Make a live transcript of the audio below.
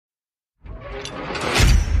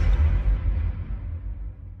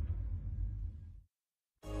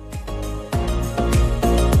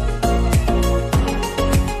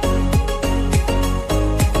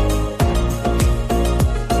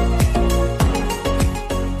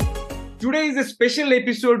today is a special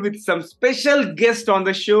episode with some special guest on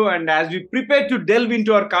the show, and as we prepare to delve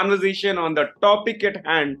into our conversation on the topic at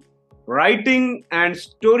hand, writing and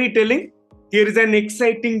storytelling, here is an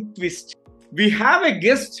exciting twist. We have a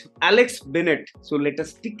guest, Alex Bennett. So let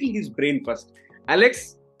us tickle his brain first.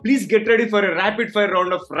 Alex, please get ready for a rapid fire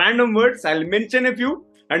round of random words. I'll mention a few,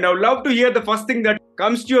 and I would love to hear the first thing that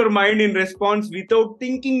comes to your mind in response without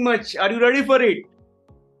thinking much. Are you ready for it?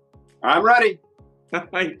 I'm ready. I'm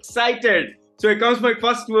excited. So here comes my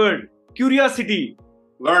first word. Curiosity.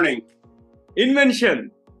 Learning.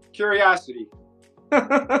 Invention. Curiosity.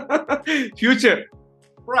 Future.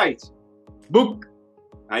 Bright. Book.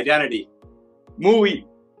 Identity. Movie.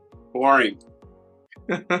 Boring.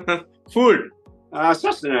 Food.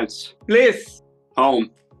 Sustenance. Place. Home.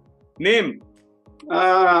 Name.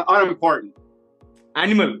 Unimportant.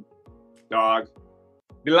 Animal. Dog.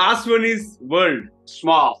 The last one is world.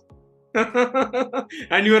 Small.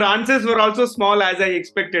 And your answers were also small as I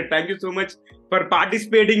expected. Thank you so much for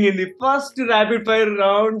participating in the first rapid fire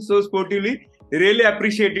round so sportively. Really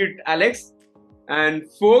appreciate it, Alex. And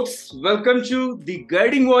folks, welcome to the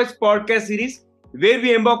Guiding Voice podcast series, where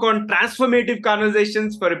we embark on transformative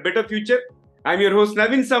conversations for a better future. I'm your host,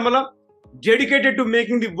 Navin Samala, dedicated to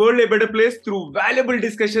making the world a better place through valuable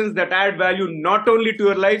discussions that add value not only to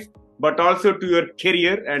your life, but also to your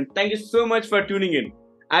career. And thank you so much for tuning in.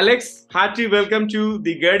 Alex, hearty welcome to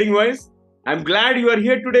the Guiding Voice. I'm glad you are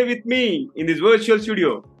here today with me in this virtual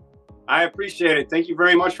studio. I appreciate it. Thank you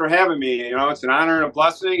very much for having me. You know, it's an honor and a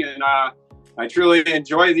blessing, and I truly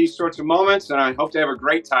enjoy these sorts of moments, and I hope to have a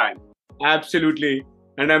great time. Absolutely.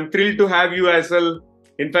 And I'm thrilled to have you as well.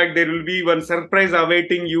 In fact, there will be one surprise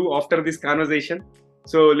awaiting you after this conversation.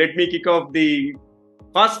 So let me kick off the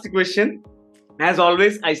first question. As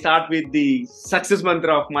always, I start with the success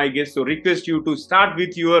mantra of my guest. So request you to start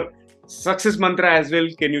with your success mantra as well.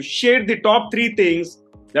 Can you share the top 3 things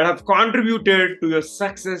that have contributed to your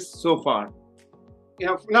success so far? You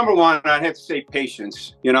know, number one, I'd have to say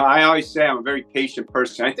patience. You know, I always say I'm a very patient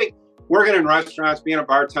person. I think working in restaurants, being a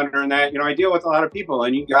bartender and that, you know, I deal with a lot of people,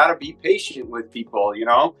 and you got to be patient with people, you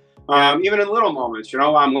know, even in little moments, you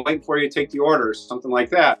know, I'm waiting for you to take the order, something like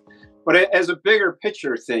that. But as a bigger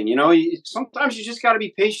picture thing, you know, sometimes you just got to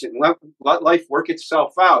be patient and let life work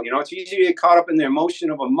itself out. You know, it's easy to get caught up in the emotion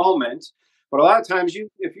of a moment, but a lot of times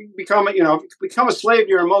if you become a slave to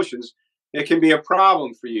your emotions, it can be a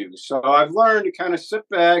problem for you. So I've learned to kind of sit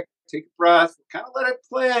back, take a breath, kind of let it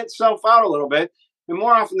play itself out a little bit. And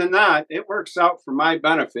more often than not, it works out for my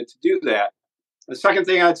benefit to do that. The second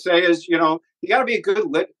thing I'd say is, you know, you got to be a good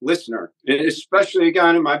listener, especially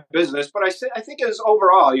again in my business. But I think as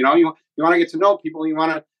overall, you know, you want to get to know people, you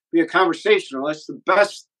want to be a conversationalist.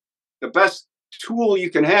 The best tool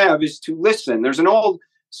you can have is to listen. There's an old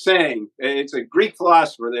saying. It's a Greek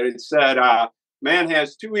philosopher that had said, "Man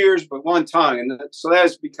has 2 ears but 1 tongue," and so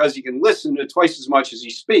that's because he can listen to twice as much as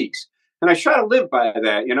he speaks. And I try to live by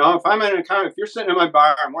that. You know, if you're sitting in my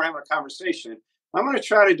bar and we're having a conversation, I'm going to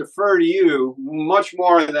try to defer to you much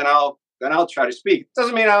more than I'll try to speak. It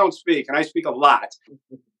doesn't mean I don't speak, and I speak a lot.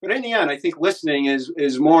 But in the end, I think listening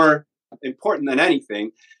is more important than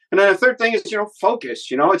anything. And then the third thing is, you know,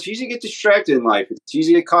 focus. You know, it's easy to get distracted in life. It's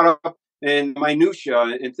easy to get caught up in minutia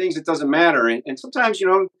and things that doesn't matter. And sometimes, you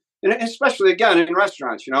know, and especially again in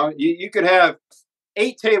restaurants, you know, you could have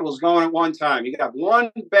 8 tables going at one time. You got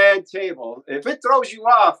one bad table. If it throws you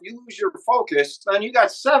off, you lose your focus, then you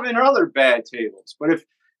got 7 other bad tables. But if,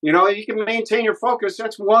 you know, you can maintain your focus,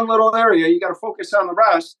 that's one little area. You got to focus on the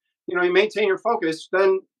rest. You know, you maintain your focus,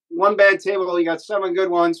 then one bad table, you got 7 good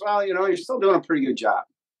ones. Well, you know, you're still doing a pretty good job.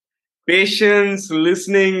 Patience,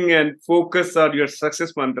 listening, and focus are your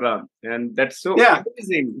success mantra. And that's so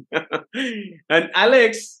amazing. And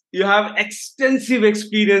Alex, you have extensive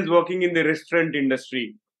experience working in the restaurant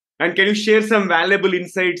industry. And can you share some valuable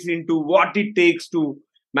insights into what it takes to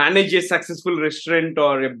manage a successful restaurant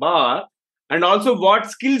or a bar? And also, what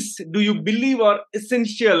skills do you believe are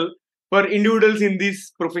essential for individuals in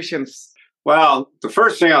these professions? Well, the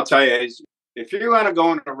first thing I'll tell you is if you want to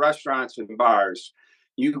go into restaurants and bars,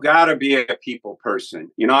 you got to be a people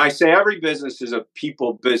person. You know, I say every business is a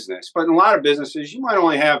people business, but in a lot of businesses, you might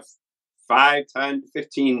only have 5, 10,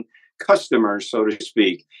 15 customers, so to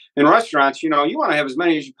speak. In restaurants, you know, you want to have as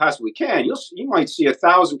many as you possibly can. You might see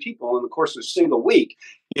 1,000 people in the course of a single week.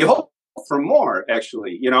 You hope for more,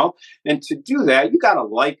 actually, you know, and to do that, you got to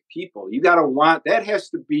like people. You got to want, that has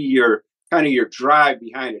to be your kind of your drive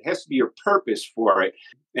behind it. It has to be your purpose for it.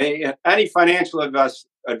 Any financial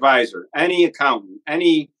advisor, any accountant,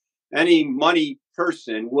 any money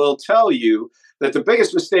person will tell you that the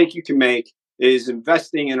biggest mistake you can make is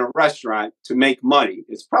investing in a restaurant to make money.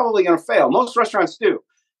 It's probably going to fail. Most restaurants do.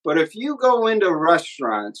 But if you go into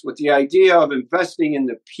restaurants with the idea of investing in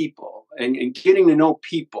the people and getting to know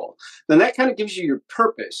people, then that kind of gives you your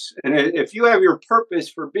purpose. And if you have your purpose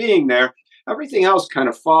for being there, everything else kind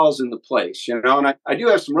of falls into place, you know. And I do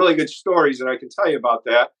have some really good stories that I can tell you about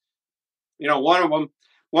that. You know, one of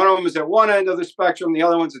them is at one end of the spectrum, the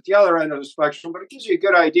other one's at the other end of the spectrum, but it gives you a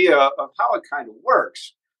good idea of how it kind of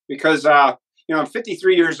works. Because, you know, I'm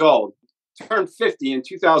 53 years old, turned 50 in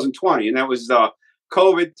 2020, and that was the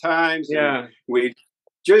COVID times. Yeah. We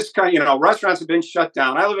just kind of, you know, restaurants have been shut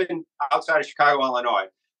down. I live outside of Chicago, Illinois.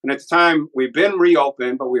 And at the time, we've been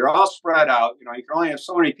reopened, but we were all spread out. You know, you can only have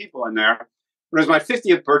so many people in there. But it was my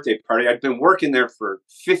 50th birthday party. I'd been working there for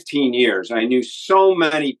 15 years. I knew so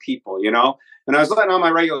many people, you know. And I was letting all my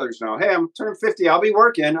regulars know, hey, I'm turning 50. I'll be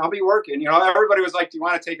working. You know, everybody was like, do you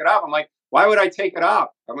want to take it off? I'm like, why would I take it off?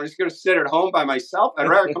 I'm just going to sit at home by myself. I'd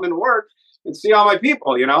rather come into work and see all my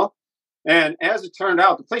people, you know. And as it turned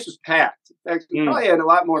out, the place was packed. In fact, we probably had a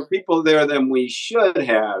lot more people there than we should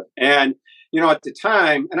have. And you know, at the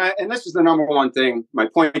time, and this is the number one thing, my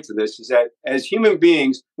point to this is that as human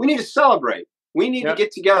beings, we need to celebrate. We need to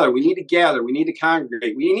get together. We need to gather. We need to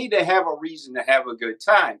congregate. We need to have a reason to have a good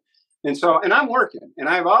time. And so, and I'm working, and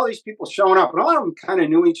I have all these people showing up, and a lot of them kind of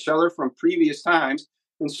knew each other from previous times.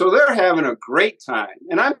 And so they're having a great time.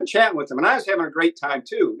 And I'm chatting with them, and I was having a great time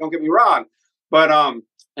too. Don't get me wrong. But,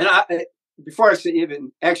 before I say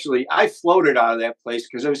even, actually, I floated out of that place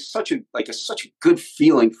because it was such a good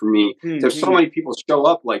feeling for me to have so many people show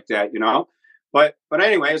up like that, you know. But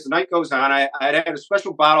anyway, as the night goes on, I had a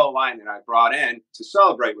special bottle of wine that I brought in to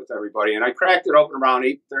celebrate with everybody, and I cracked it open around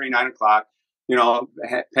 8:30, 9 o'clock. You know,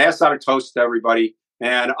 passed out a toast to everybody,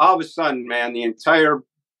 and all of a sudden, man, the entire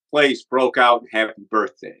place broke out in happy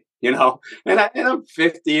birthday. You know, and I'm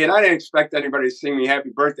 50, and I didn't expect anybody to sing me happy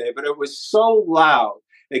birthday, but it was so loud.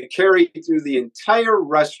 It carried through the entire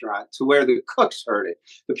restaurant to where the cooks heard it.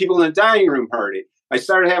 The people in the dining room heard it. I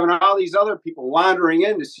started having all these other people wandering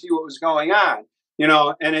in to see what was going on, you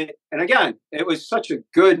know, and again, it was such a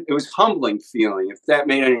good, it was humbling feeling, if that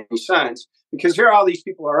made any sense, because here all these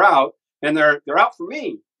people are out, and they're out for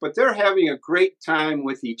me, but they're having a great time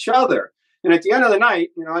with each other. And at the end of the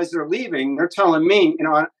night, you know, as they're leaving, they're telling me, you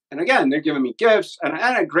know, and again, they're giving me gifts, and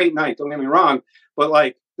I had a great night, don't get me wrong, but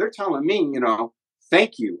like, they're telling me, you know,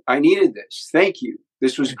 thank you. I needed this. Thank you.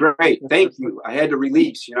 This was great. Thank you. I had to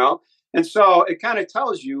release, you know? And so it kind of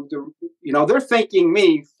tells you, you know, they're thanking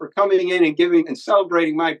me for coming in and giving and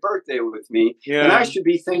celebrating my birthday with me. Yeah. And I should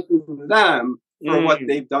be thanking them for what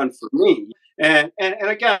they've done for me. And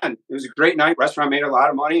again, it was a great night. Restaurant made a lot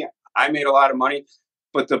of money. I made a lot of money.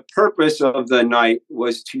 But the purpose of the night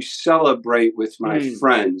was to celebrate with my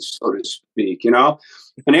friends, so to speak, you know?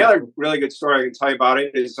 And the other really good story I can tell you about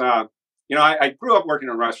it is, you know, I grew up working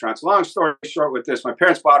in restaurants. Long story short with this, my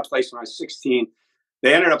parents bought a place when I was 16.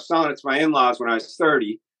 They ended up selling it to my in-laws when I was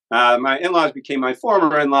 30. My in-laws became my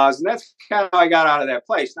former in-laws, and that's kind of how I got out of that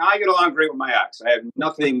place. Now, I get along great with my ex. I have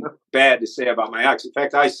nothing bad to say about my ex. In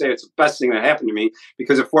fact, I say it's the best thing that happened to me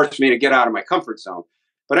because it forced me to get out of my comfort zone.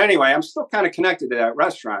 But anyway, I'm still kind of connected to that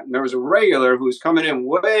restaurant. And there was a regular who was coming in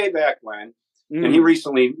way back when, and he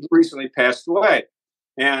recently passed away.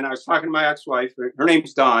 And I was talking to my ex-wife, her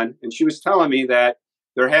name's Dawn, and she was telling me that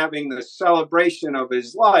they're having the celebration of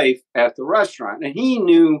his life at the restaurant. And he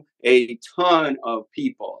knew a ton of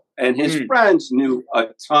people, and his friends knew a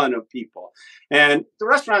ton of people. And the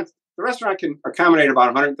restaurant can accommodate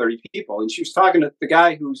about 130 people. And she was talking to the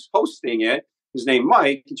guy who's hosting it, his name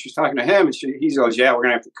Mike, and she's talking to him, and he goes, yeah, we're going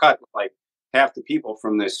to have to cut like half the people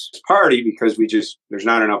from this party because there's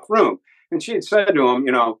not enough room. And she had said to him,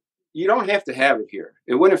 you know, you don't have to have it here.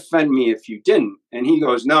 It wouldn't offend me if you didn't. And he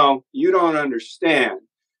goes, no, you don't understand.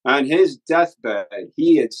 On his deathbed,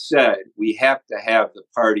 he had said, we have to have the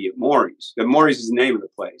party at Maury's. The Maury's is the name of the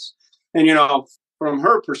place. And, you know, from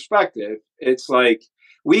her perspective, it's like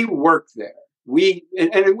we work there.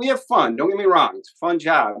 And we have fun. Don't get me wrong. It's a fun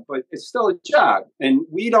job, but it's still a job. And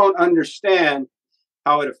we don't understand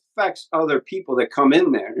how it affects other people that come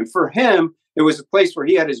in there. And for him, it was a place where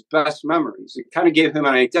he had his best memories. It kind of gave him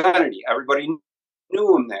an identity. Everybody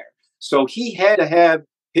knew him there. So he had to have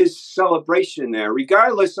his celebration there,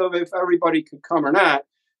 regardless of if everybody could come or not,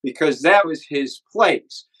 because that was his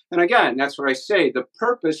place. And again, that's what I say. The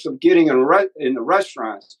purpose of getting in the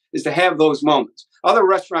restaurants is to have those moments. Other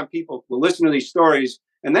restaurant people will listen to these stories,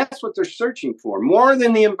 and that's what they're searching for. More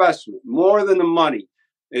than the investment, more than the money.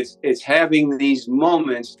 It's having these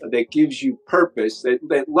moments that gives you purpose,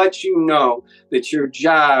 that lets you know that your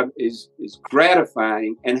job is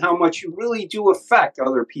gratifying and how much you really do affect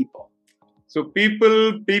other people. So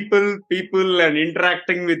people, and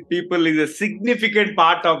interacting with people is a significant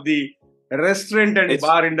part of the restaurant and It's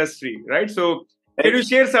bar industry, right? So can you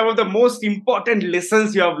share some of the most important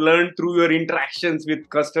lessons you have learned through your interactions with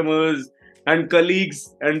customers and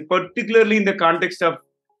colleagues, and particularly in the context of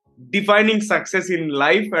defining success in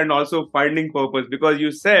life and also finding purpose? Because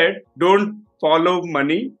you said don't follow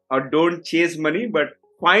money or don't chase money, but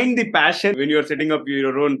find the passion when you're setting up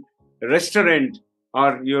your own restaurant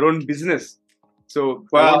or your own business. So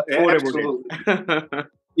I want well, more about absolutely. it.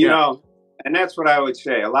 You Yeah. know, and that's what I would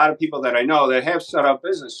say. A lot of people that I know that have set up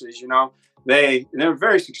businesses, they're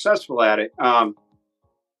very successful at it.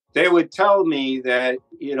 They would tell me that,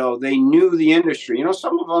 they knew the industry.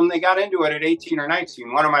 Some of them, they got into it at 18 or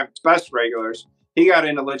 19. One of my best regulars, he got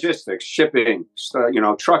into logistics, shipping,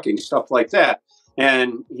 trucking, stuff like that.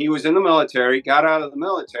 And he was in the military, got out of the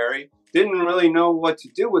military, didn't really know what to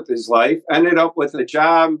do with his life, ended up with a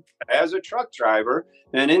job as a truck driver.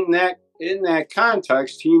 And in that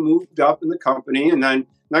context, he moved up in the company. And then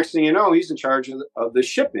next thing you know, he's in charge of the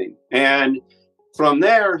shipping. And from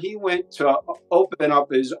there, he went to open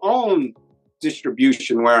up his own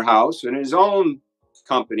distribution warehouse and his own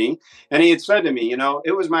company. And he had said to me,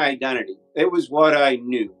 it was my identity. It was what I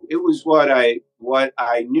knew. It was what I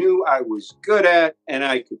knew I was good at and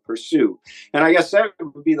I could pursue. And I guess that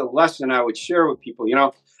would be the lesson I would share with people.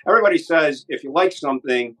 Everybody says if you like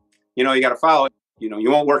something, you got to follow it.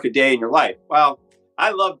 You won't work a day in your life. Well,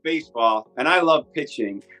 I love baseball and I love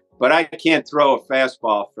pitching, but I can't throw a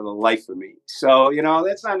fastball for the life of me. So,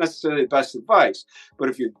 that's not necessarily the best advice. But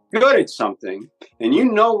if you're good at something and you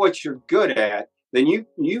know what you're good at, then you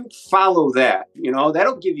follow that.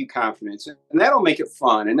 That'll give you confidence and that'll make it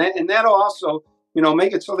fun. And that'll also,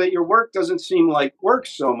 make it so that your work doesn't seem like work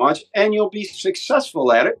so much, and you'll be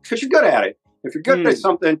successful at it because you're good at it. If you're good at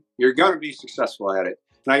something, you're going to be successful at it.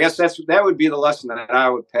 And I guess that would be the lesson that I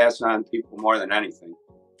would pass on to people more than anything.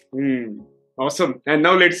 Awesome. And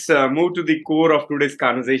now let's move to the core of today's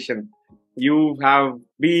conversation. You have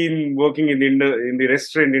been working in the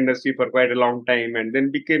restaurant industry for quite a long time and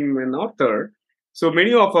then became an author. So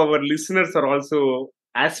many of our listeners are also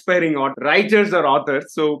aspiring writers or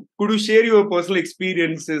authors. So could you share your personal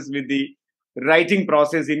experiences with the writing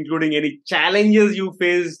process, including any challenges you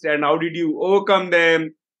faced and how did you overcome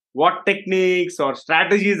them? What techniques or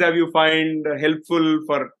strategies have you find helpful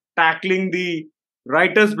for tackling the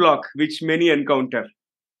writer's block, which many encounter?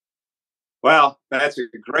 Well, that's a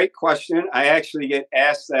great question. I actually get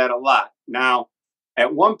asked that a lot. Now,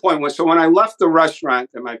 at one point, when I left the restaurant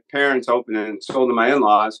that my parents opened and sold to my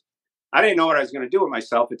in-laws, I didn't know what I was going to do with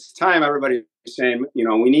myself. At the time, everybody was saying,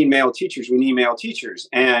 we need male teachers. We need male teachers.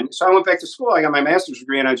 And so I went back to school. I got my master's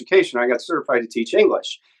degree in education. I got certified to teach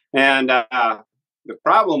English. And the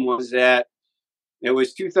problem was that it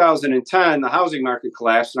was 2010, the housing market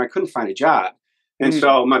collapsed, and I couldn't find a job. And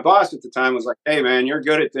so my boss at the time was like, hey, man, you're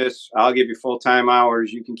good at this. I'll give you full-time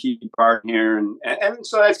hours. You can keep part here. And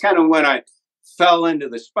so that's kind of when I fell into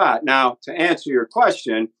the spot. Now, to answer your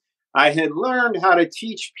question, I had learned how to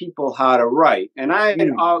teach people how to write. And I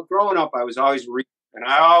had growing up, I was always reading, and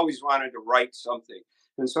I always wanted to write something.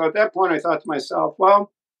 And so at that point, I thought to myself,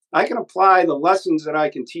 well, I can apply the lessons that I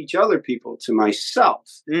can teach other people to myself.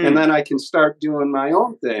 And then I can start doing my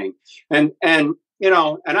own thing. And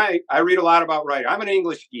I read a lot about writing. I'm an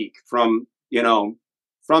English geek from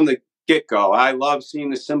the get-go. I love seeing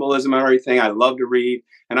the symbolism of everything. I love to read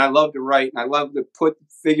and I love to write and I love to put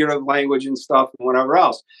figurative language and stuff and whatever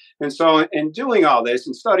else. And so in doing all this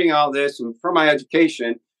and studying all this and for my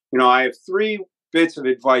education, I have 3 bits of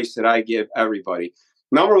advice that I give everybody.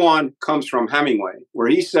 Number 1 comes from Hemingway, where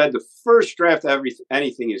he said the first draft of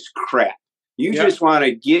anything is crap. You just want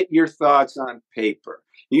to get your thoughts on paper.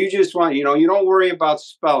 You just want, you don't worry about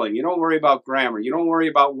spelling. You don't worry about grammar. You don't worry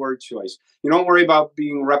about word choice. You don't worry about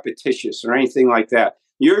being repetitious or anything like that.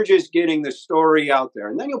 You're just getting the story out there,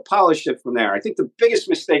 and then you'll polish it from there. I think the biggest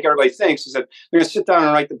mistake everybody thinks is that they're going to sit down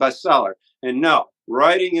and write the bestseller. And no,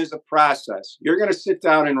 writing is a process. You're going to sit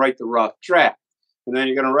down and write the rough draft, and then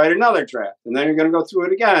you're going to write another draft, and then you're going to go through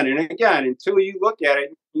it again and again until you look at it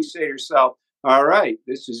and you say to yourself, all right,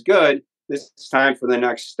 this is good. This is time for the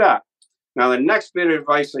next step. Now, the next bit of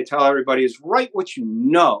advice I tell everybody is write what you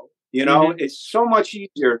know. It's so much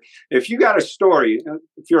easier if you got a story,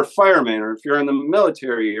 if you're a fireman or if you're in the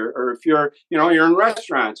military or if you're in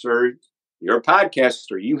restaurants or you're a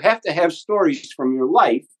podcaster, you have to have stories from your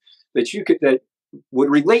life that would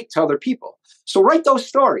relate to other people. So write those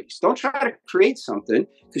stories. Don't try to create something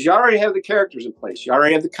because you already have the characters in place. You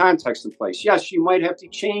already have the context in place. Yes, you might have to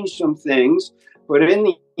change some things, but in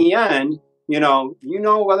the end, you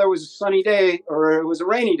know whether it was a sunny day or it was a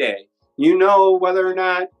rainy day. You know whether or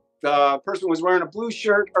not the person was wearing a blue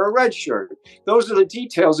shirt or a red shirt. Those are the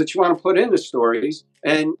details that you want to put in the stories,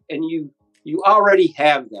 and you already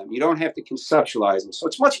have them. You don't have to conceptualize them. So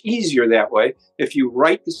it's much easier that way if you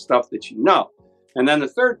write the stuff that you know. And then the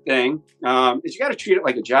third thing is you got to treat it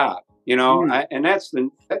like a job. And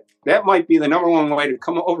that might be the number one way to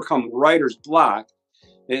overcome writer's block,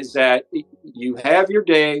 is that you have your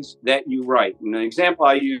days that you write. And the example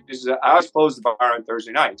I use is I always close the bar on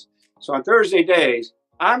Thursday nights. So on Thursday days,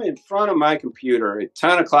 I'm in front of my computer at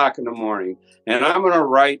 10 o'clock in the morning, and I'm going to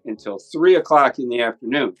write until 3 o'clock in the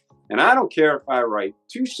afternoon. And I don't care if I write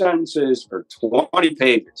 2 sentences or 20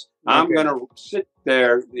 pages. I'm going to sit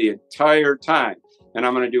there the entire time. And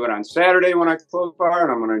I'm going to do it on Saturday when I close the bar,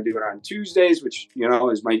 and I'm going to do it on Tuesdays, which,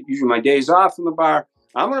 is usually my days off from the bar.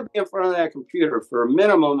 I'm going to be in front of that computer for a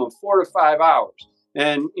minimum of 4 to 5 hours.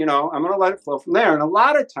 And, I'm going to let it flow from there. And a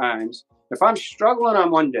lot of times, if I'm struggling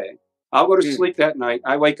on one day, I'll go to sleep that night.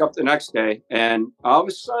 I wake up the next day, and all of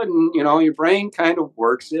a sudden, your brain kind of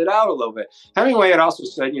works it out a little bit. Hemingway had also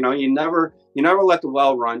said, you never let the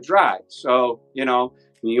well run dry. So, you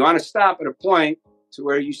want to stop at a point to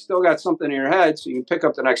where you still got something in your head so you can pick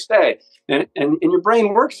up the next day. And your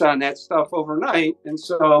brain works on that stuff overnight. And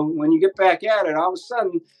so when you get back at it, all of a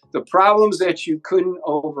sudden, the problems that you couldn't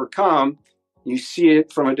overcome, you see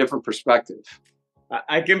it from a different perspective.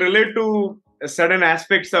 I can relate to certain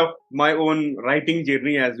aspects of my own writing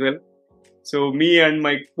journey as well. So me and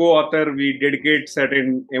my co-author, we dedicate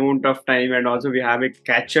certain amount of time, and also we have a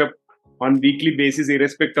catch up on weekly basis,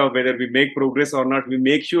 irrespective of whether we make progress or not. We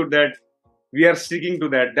make sure that we are sticking to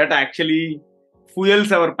that. That actually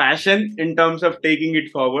fuels our passion in terms of taking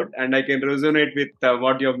it forward. And I can resonate with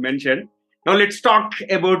what you have mentioned. Now let's talk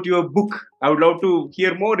about your book. I would love to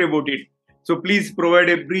hear more about it. So please provide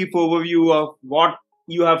a brief overview of what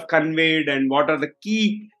you have conveyed and what are the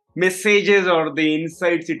key messages or the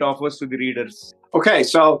insights it offers to the readers. Okay,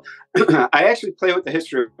 so I actually play with the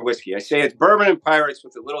history of whiskey. I say it's bourbon and pirates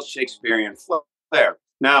with a little Shakespearean flair.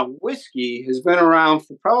 Now, whiskey has been around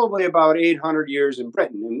for probably about 800 years in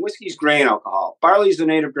Britain, and whiskey's grain alcohol. Barley is the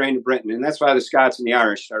native grain of Britain, and that's why the Scots and the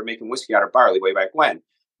Irish started making whiskey out of barley way back when.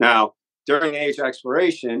 Now, during the age of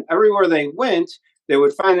exploration, everywhere they went, they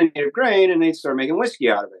would find the native grain and they'd start making whiskey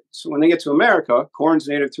out of it. So when they get to America, corn's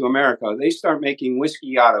native to America, they start making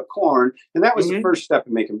whiskey out of corn, and that was the first step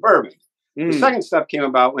in making bourbon. The second step came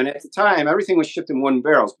about when at the time everything was shipped in wooden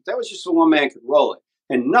barrels, but that was just so one man could roll it.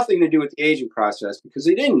 And nothing to do with the aging process, because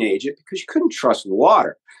they didn't age it because you couldn't trust the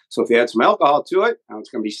water. So if you had some alcohol to it, now it's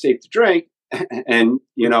going to be safe to drink and,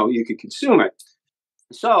 you could consume it.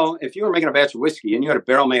 So if you were making a batch of whiskey and you had a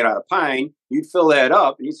barrel made out of pine, you'd fill that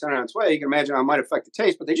up and you'd send it on its way. You can imagine how it might affect the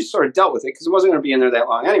taste, but they just sort of dealt with it because it wasn't going to be in there that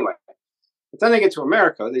long anyway. But then they get to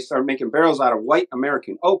America, they started making barrels out of white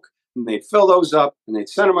American oak, and they'd fill those up and they'd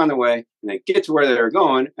send them on the way, and they'd get to where they were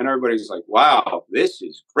going, and everybody's like, wow, this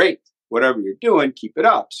is great. Whatever you're doing, keep it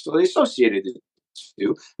up. So they associated the two.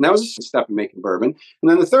 And that was the step in making bourbon.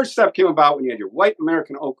 And then the third step came about when you had your white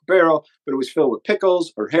American oak barrel, but it was filled with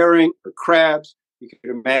pickles or herring or crabs. You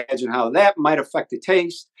could imagine how that might affect the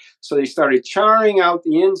taste. So they started charring out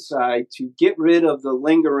the inside to get rid of the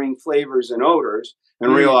lingering flavors and odors,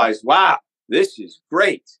 and realized, wow, this is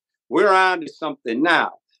great. We're on to something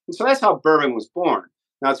now. And so that's how bourbon was born.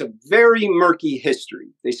 Now, it's a very murky history.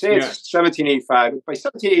 They say it's 1785, but by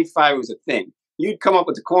 1785, it was a thing. You'd come up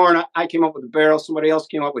with the corn, I came up with the barrel, somebody else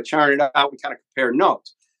came up with charring it out, we kind of compared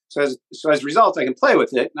notes. So as a result, I can play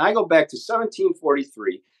with it, and I go back to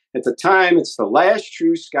 1743. At the time, it's the last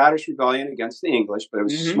true Scottish rebellion against the English, but it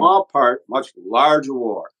was a small part, much larger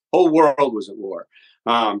war. The whole world was at war.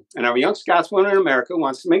 And our young Scotswoman in America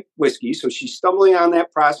wants to make whiskey, so she's stumbling on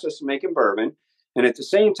that process of making bourbon. And at the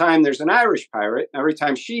same time, there's an Irish pirate. Every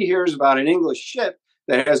time she hears about an English ship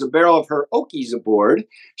that has a barrel of her oakies aboard,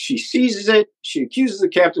 she seizes it, she accuses the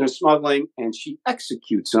captain of smuggling, and she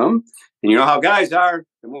executes him. And you know how guys are.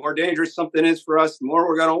 The more dangerous something is for us, the more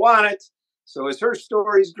we're going to want it. So as her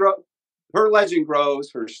stories grow, her legend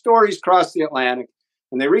grows, her stories cross the Atlantic,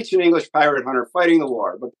 and they reach an English pirate hunter fighting the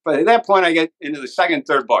war. But at that point, I get into the second and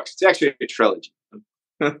third books. It's actually a trilogy.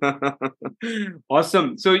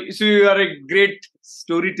 Awesome. So you are a great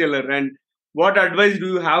storyteller. And what advice do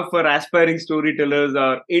you have for aspiring storytellers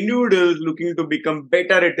or individuals looking to become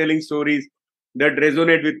better at telling stories that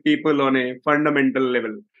resonate with people on a fundamental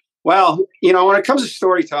level? Well, when it comes to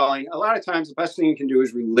storytelling, a lot of times the best thing you can do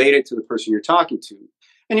is relate it to the person you're talking to.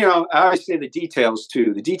 And, I always say the details,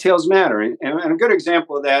 too. The details matter. And a good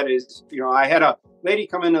example of that is, I had a lady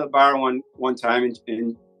come into the bar one time,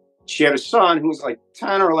 and she had a son who was like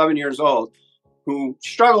 10 or 11 years old. who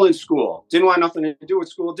struggled in school, didn't want nothing to do with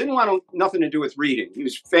school, didn't want nothing to do with reading. He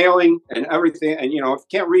was failing and everything. And, you know, if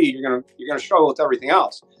you can't read, you're going to struggle with everything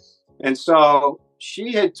else. And so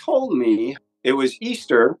she had told me it was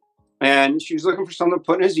Easter and she was looking for something to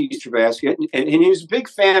put in his Easter basket. And he was a big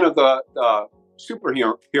fan of the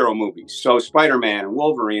superhero movies. So Spider-Man and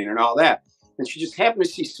Wolverine and all that. And she just happened to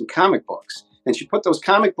see some comic books and she put those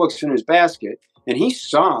comic books in his basket and he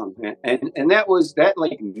saw them. And that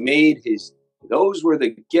like made his, those were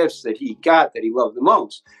the gifts that he got that he loved the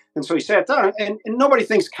most. And so he sat down and nobody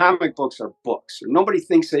thinks comic books are books, or nobody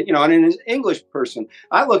thinks that, you know, and in an English person,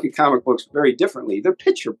 I look at comic books very differently. They're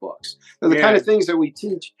picture books. They're the kind of things that we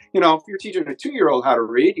teach. You know, if you're teaching a 2-year-old how to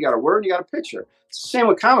read, you got a word, and you got a picture. It's the same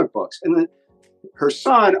with comic books. And then her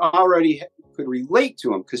son already could relate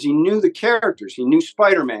to him because he knew the characters. He knew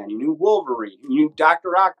Spider-Man, he knew Wolverine, he knew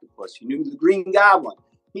Dr. Octopus, he knew the Green Goblin.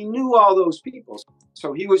 He knew all those people.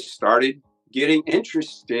 So he started getting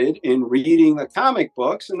interested in reading the comic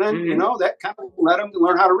books. And then, you know, that kind of led him to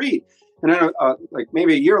learn how to read. And then like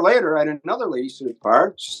maybe a year later, I had another lady sit at the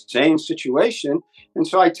bar, same situation. And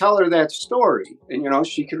so I tell her that story and, you know,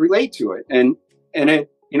 she could relate to it. And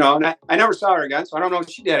it, you know, and I never saw her again, so I don't know if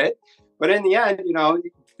she did it. But in the end, you know,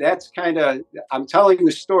 that's kind of, I'm telling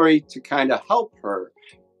the story to kind of help her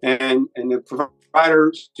and the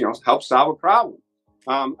providers, you know, help solve a problem.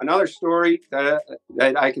 Another story that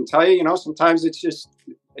I can tell you, you know, sometimes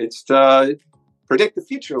it's to predict the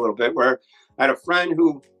future a little bit, where I had a friend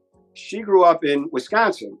who, she grew up in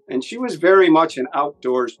Wisconsin and she was very much an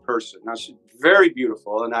outdoors person. Now she's very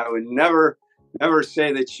beautiful and I would never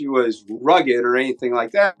say that she was rugged or anything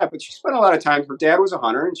like that, but she spent a lot of time, her dad was a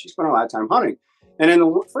hunter and she spent a lot of time hunting. And then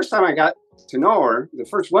the first time I got to know her, the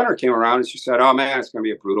first winter came around and she said, "Oh man, it's going to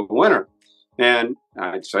be a brutal winter." And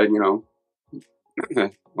I said, you know,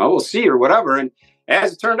 well, we'll see or whatever. And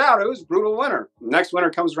as it turned out, it was a brutal winter. The next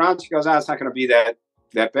winter comes around, she goes, "Oh, it's not going to be that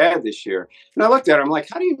bad this year." And I looked at her, I'm like,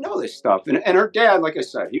 "How do you know this stuff?" And her dad, like I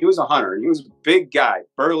said, he was a hunter and he was a big guy,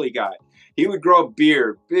 burly guy. He would grow a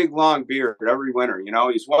beard, big, long beard every winter. You know,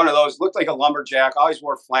 he's one of those, looked like a lumberjack, always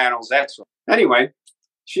wore flannels, that sort. Anyway,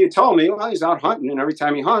 she had told me, well, he's out hunting and every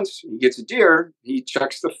time he hunts, he gets a deer, he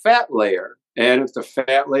checks the fat layer. And if the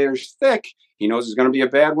fat layer's thick, he knows it's going to be a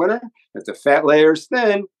bad winter. If the fat layer's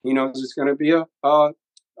thin, he knows it's going to be a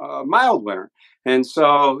mild winter. And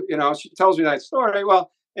so, you know, she tells me that story.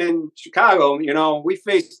 Well, in Chicago, you know, we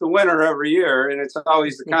face the winter every year, and it's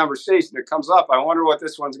always the conversation that comes up. I wonder what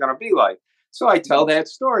this one's going to be like. So I tell that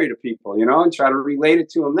story to people, you know, and try to relate it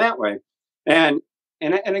to them that way. And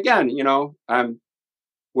again, you know,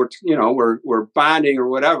 we're bonding or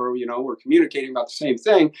whatever, you know, we're communicating about the same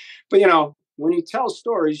thing. But, you know, when you tell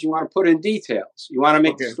stories, you want to put in details. You want to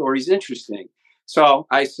make the stories interesting. So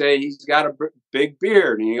I say he's got a big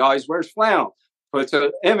beard and he always wears flannel. Puts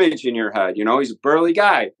an image in your head. You know, he's a burly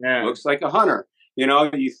guy. Yeah. Looks like a hunter. You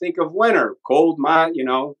know, you think of winter, cold, you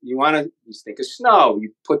know, you think of snow.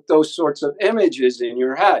 You put those sorts of images in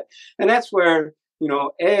your head. And that's where, you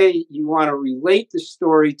know, A, you want to relate the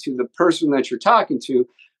story to the person that you're talking to.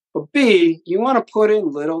 But B, you want to put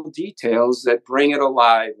in little details that bring it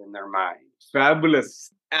alive in their mind.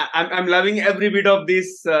 Fabulous. I'm loving every bit of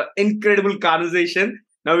this incredible conversation.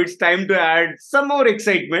 Now it's time to add some more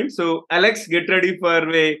excitement. So, Alex, get ready for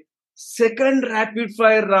a second rapid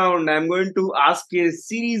fire round. I'm going to ask a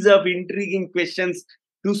series of intriguing questions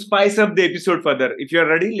to spice up the episode further. If you're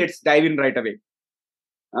ready, let's dive in right away.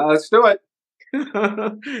 Let's do it.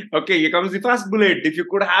 Okay, here comes the first bullet. If you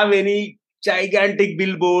could have any gigantic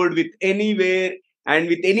billboard with anywhere and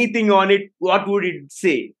with anything on it, what would it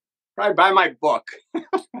say? Probably buy my book.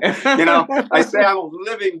 You know, I say I'm a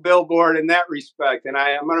living billboard in that respect, and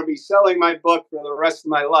I'm going to be selling my book for the rest of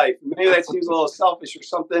my life. Maybe that seems a little selfish or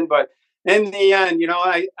something, but in the end, you know,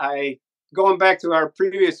 I going back to our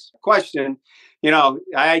previous question, you know,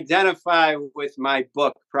 I identify with my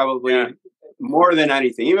book probably more than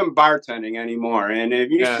anything, even bartending anymore. And if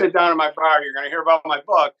you sit down in my bar, you're going to hear about my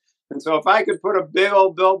book. And so if I could put a big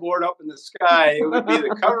old billboard up in the sky, it would be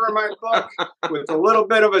the cover of my book with a little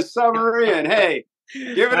bit of a summary and, hey,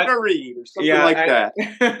 give it a read or something like that.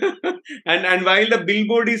 And while the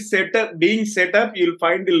billboard is being set up, you'll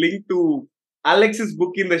find the link to Alex's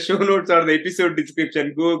book in the show notes or the episode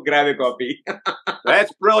description. Go grab a copy.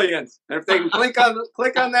 That's brilliant. And if they can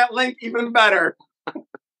click on that link, even better.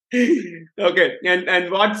 Okay.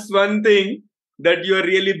 And what's one thing that you're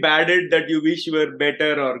really bad at that you wish you were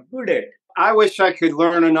better or good at? I wish I could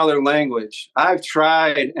learn another language. I've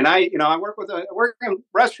tried, and I work in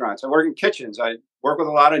restaurants. I work in kitchens. I work with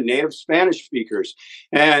a lot of native Spanish speakers,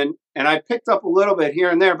 and I picked up a little bit here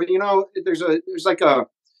and there. But you know, there's like a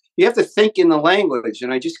you have to think in the language,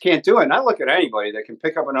 and I just can't do it. And I look at anybody that can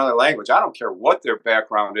pick up another language. I don't care what their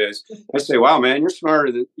background is. I say, "Wow, man, you're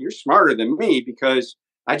smarter than me," because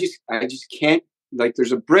I just can't. Like,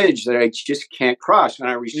 there's a bridge that I just can't cross, and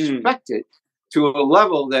I respect it to a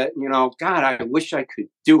level that, God, I wish I could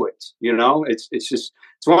do it. It's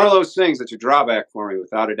one of those things that's a drawback for me,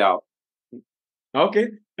 without a doubt. Okay.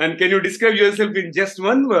 And can you describe yourself in just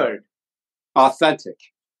one word? Authentic.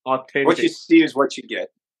 Authentic. What you see is what you get.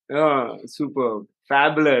 Oh, superb.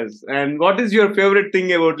 Fabulous. And what is your favorite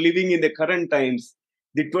thing about living in the current times,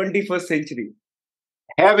 the 21st century?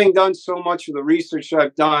 Having done so much of the research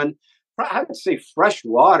I've done, I would say fresh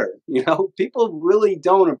water. People really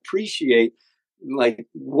don't appreciate like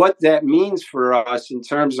what that means for us in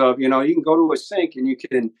terms of, you can go to a sink and you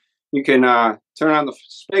can turn on the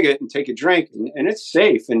spigot and take a drink, and it's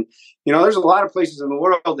safe. And there's a lot of places in the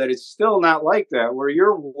world that it's still not like that, where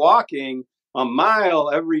you're walking a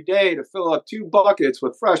mile every day to fill up 2 buckets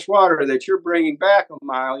with fresh water that you're bringing back a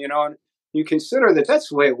mile. And you consider that that's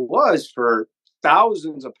the way it was for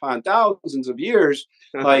thousands upon thousands of years.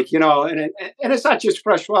 Like, and it's not just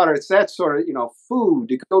fresh water. It's that sort of, food,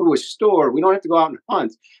 to go to a store. We don't have to go out and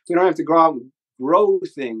hunt. We don't have to go out and grow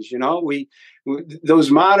things.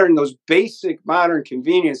 Those basic modern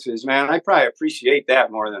conveniences, man, I probably appreciate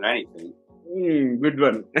that more than anything. Good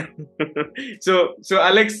one. So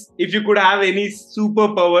Alex, if you could have any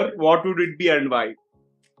superpower, what would it be and why?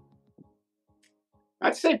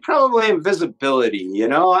 I'd say probably invisibility.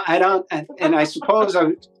 I suppose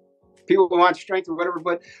people want strength or whatever,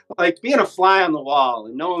 but like being a fly on the wall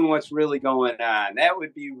and knowing what's really going on, that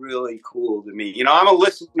would be really cool to me. I'm a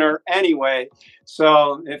listener anyway.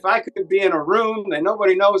 So if I could be in a room that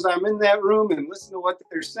nobody knows I'm in that room and listen to what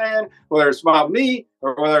they're saying, whether it's about me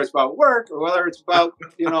or whether it's about work or whether it's about,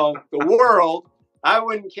 the world, I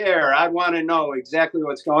wouldn't care. I'd want to know exactly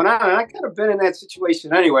what's going on. And I kind of been in that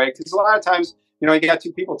situation anyway, because a lot of times, you got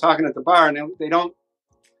 2 people talking at the bar and they don't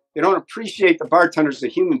appreciate the bartender as a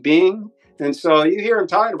human being. And so you hear them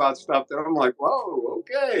talking about stuff that I'm like, whoa,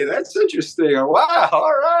 okay, that's interesting. Or, wow,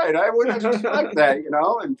 all right, I wouldn't expect that,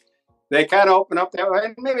 and they kind of open up that way.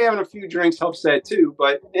 And maybe having a few drinks helps that too.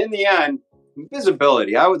 But in the end,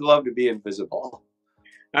 invisibility. I would love to be invisible.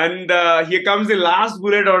 And here comes the last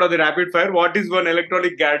bullet out of the rapid fire. What is one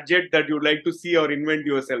electronic gadget that you'd like to see or invent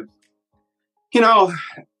yourself?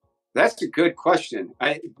 That's a good question.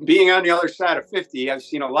 Being on the other side of 50, I've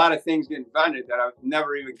seen a lot of things get invented that I've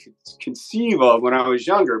never even could conceive of when I was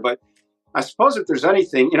younger. But I suppose if there's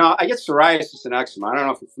anything, I get psoriasis and eczema. I don't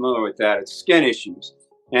know if you're familiar with that. It's skin issues.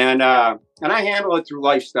 And I handle it through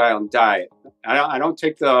lifestyle and diet. I don't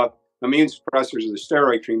take the immune suppressors or the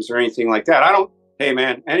steroid creams or anything like that. Hey,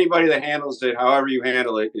 man, anybody that handles it, however you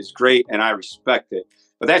handle it, is great, and I respect it.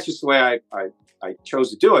 But that's just the way I chose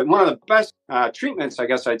to do it. And one of the best treatments, I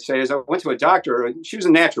guess I'd say, is I went to a doctor. She was a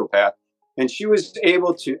naturopath, and she was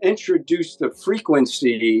able to introduce the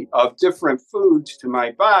frequency of different foods to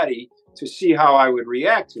my body to see how I would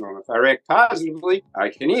react to them. If I react positively, I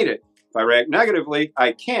can eat it. If I react negatively,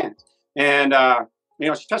 I can't. And,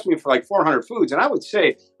 she tested me for like 400 foods. And I would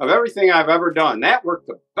say of everything I've ever done, that worked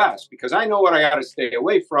the best because I know what I got to stay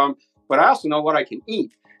away from, but I also know what I can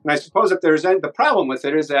eat. And I suppose if there's the problem with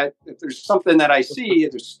it is that if there's something that I see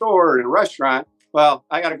at the store or in a restaurant, well,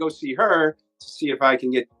 I got to go see her to see if I can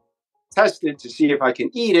get tested, to see if I can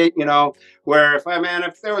eat it, where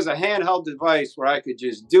if there was a handheld device where I could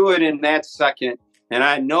just do it in that second and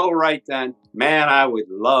I know right then, man, I would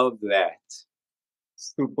love that.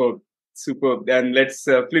 Superb. And let's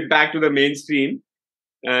flip back to the mainstream.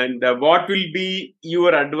 And what will be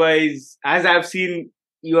your advice? As I've seen,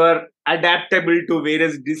 you are adaptable to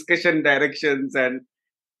various discussion directions. And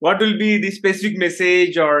what will be the specific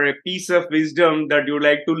message or a piece of wisdom that you would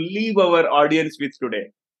like to leave our audience with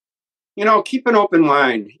today? Keep an open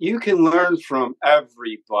mind. You can learn from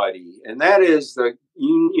everybody. And that is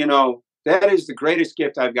that is the greatest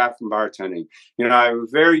gift I've got from bartending. I have a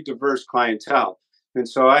very diverse clientele. And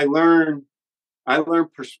so I learn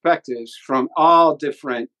perspectives from all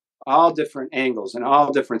different angles and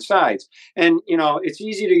all different sides. And, it's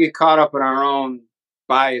easy to get caught up in our own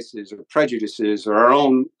biases or prejudices or our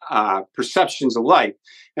own perceptions of life.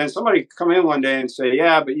 And somebody come in one day and say,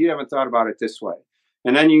 yeah, but you haven't thought about it this way.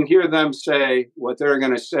 And then you hear them say what they're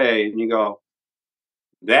going to say and you go,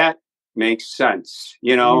 that makes sense,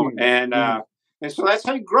 and so that's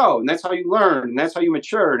how you grow, and that's how you learn, and that's how you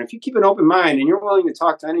mature. And if you keep an open mind and you're willing to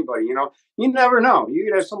talk to anybody, you never know. You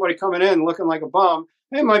could have somebody coming in looking like a bum.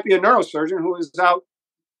 It might be a neurosurgeon who is out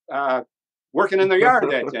working in their yard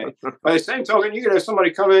that day. By the same token, you could have somebody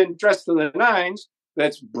come in dressed to the nines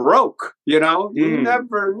that's broke. You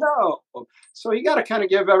never know. So you got to kind of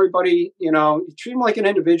give everybody, treat them like an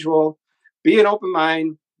individual, be an open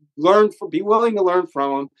mind, be willing to learn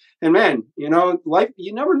from them. And man, life,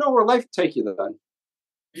 you never know where life will take you then.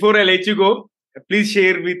 Before I let you go, please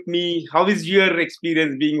share with me, how is your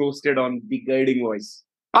experience being hosted on The Guiding Voice?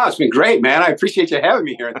 Oh, it's been great, man. I appreciate you having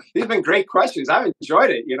me here. These have been great questions. I've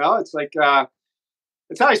enjoyed it. It's like,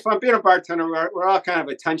 it's always fun being a bartender. We're all kind of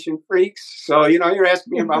attention freaks. So, you're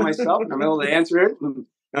asking me about myself and I'm able to answer it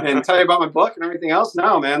and tell you about my book and everything else.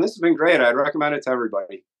 No, man, this has been great. I'd recommend it to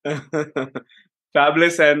everybody.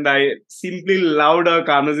 Fabulous. And I simply loved our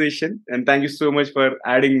conversation. And thank you so much for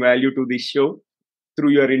adding value to this show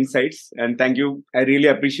through your insights. And thank you. I really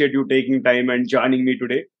appreciate you taking time and joining me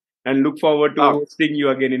today. And look forward to hosting you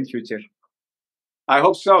again in future. I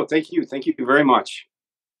hope so. Thank you. Thank you very much.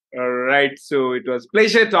 All right. So it was a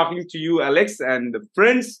pleasure talking to you, Alex. And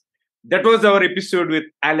friends, that was our episode with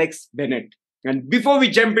Alex Bennett. And before we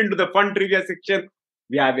jump into the fun trivia section,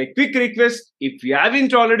 we have a quick request. If you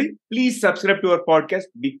haven't already, please subscribe to our podcast,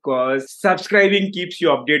 because subscribing keeps you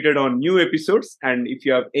updated on new episodes. And if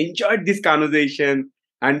you have enjoyed this conversation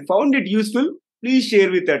and found it useful, please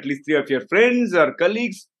share with at least 3 of your friends or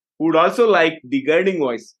colleagues who would also like The Guiding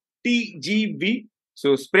Voice, TGV.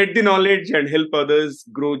 So spread the knowledge and help others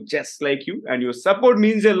grow just like you. And your support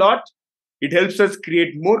means a lot. It helps us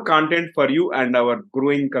create more content for you and our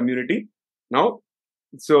growing community.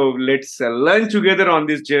 So let's learn together on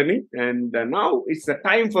this journey. And now it's the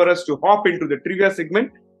time for us to hop into the trivia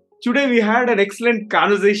segment. Today we had an excellent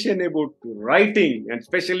conversation about writing, and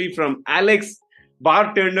especially from Alex,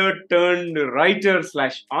 bartender turned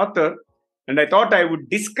writer/author. And I thought I would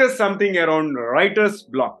discuss something around writer's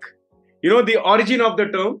block. The origin of the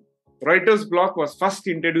term writer's block was first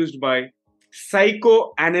introduced by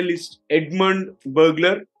psychoanalyst Edmund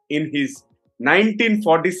Bergler in his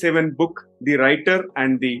 1947 book, The Writer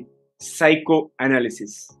and the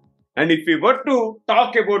Psychoanalysis. And if we were to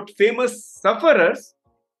talk about famous sufferers,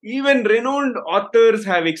 even renowned authors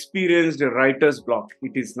have experienced a writer's block.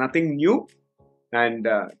 It is nothing new. And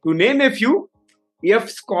to name a few, F.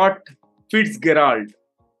 Scott Fitzgerald,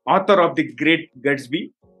 author of The Great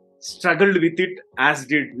Gatsby, struggled with it, as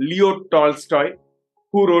did Leo Tolstoy,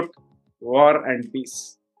 who wrote War and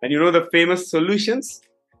Peace. And the famous solutions?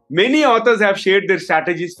 Many authors have shared their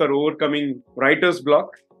strategies for overcoming writer's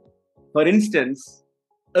block. For instance,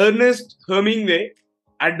 Ernest Hemingway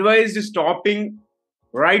advised stopping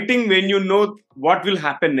writing when you know what will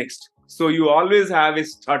happen next. So you always have a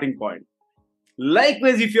starting point.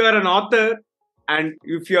 Likewise, if you are an author and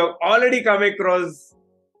if you have already come across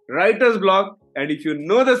writer's block and if you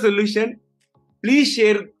know the solution, please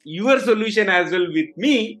share your solution as well with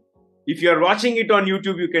me. If you are watching it on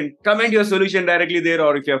YouTube, you can comment your solution directly there,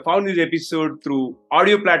 or if you have found this episode through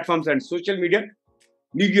audio platforms and social media,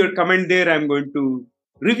 leave your comment there. I'm going to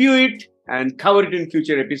review it and cover it in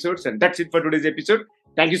future episodes. And that's it for today's episode.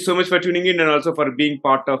 Thank you so much for tuning in and also for being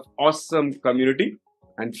part of awesome community.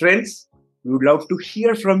 And friends, we would love to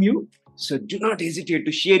hear from you. So do not hesitate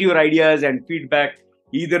to share your ideas and feedback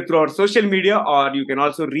either through our social media, or you can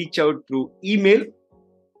also reach out through email.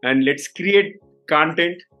 And let's create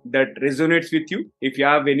content that resonates with you. If you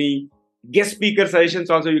have any guest speaker suggestions,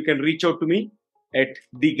 also you can reach out to me at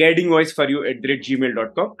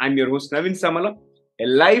theguidingvoiceforyou@gmail.com. I'm your host Navin Samala, a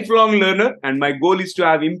lifelong learner, and my goal is to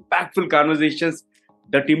have impactful conversations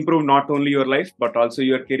that improve not only your life but also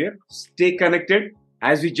your career. Stay connected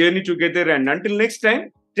as we journey together, and until next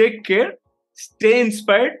time, take care, stay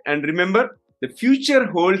inspired, and remember, the future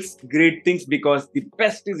holds great things because the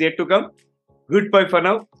best is yet to come. Goodbye for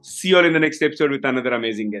now. See you all in the next episode with another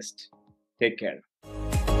amazing guest. Take care.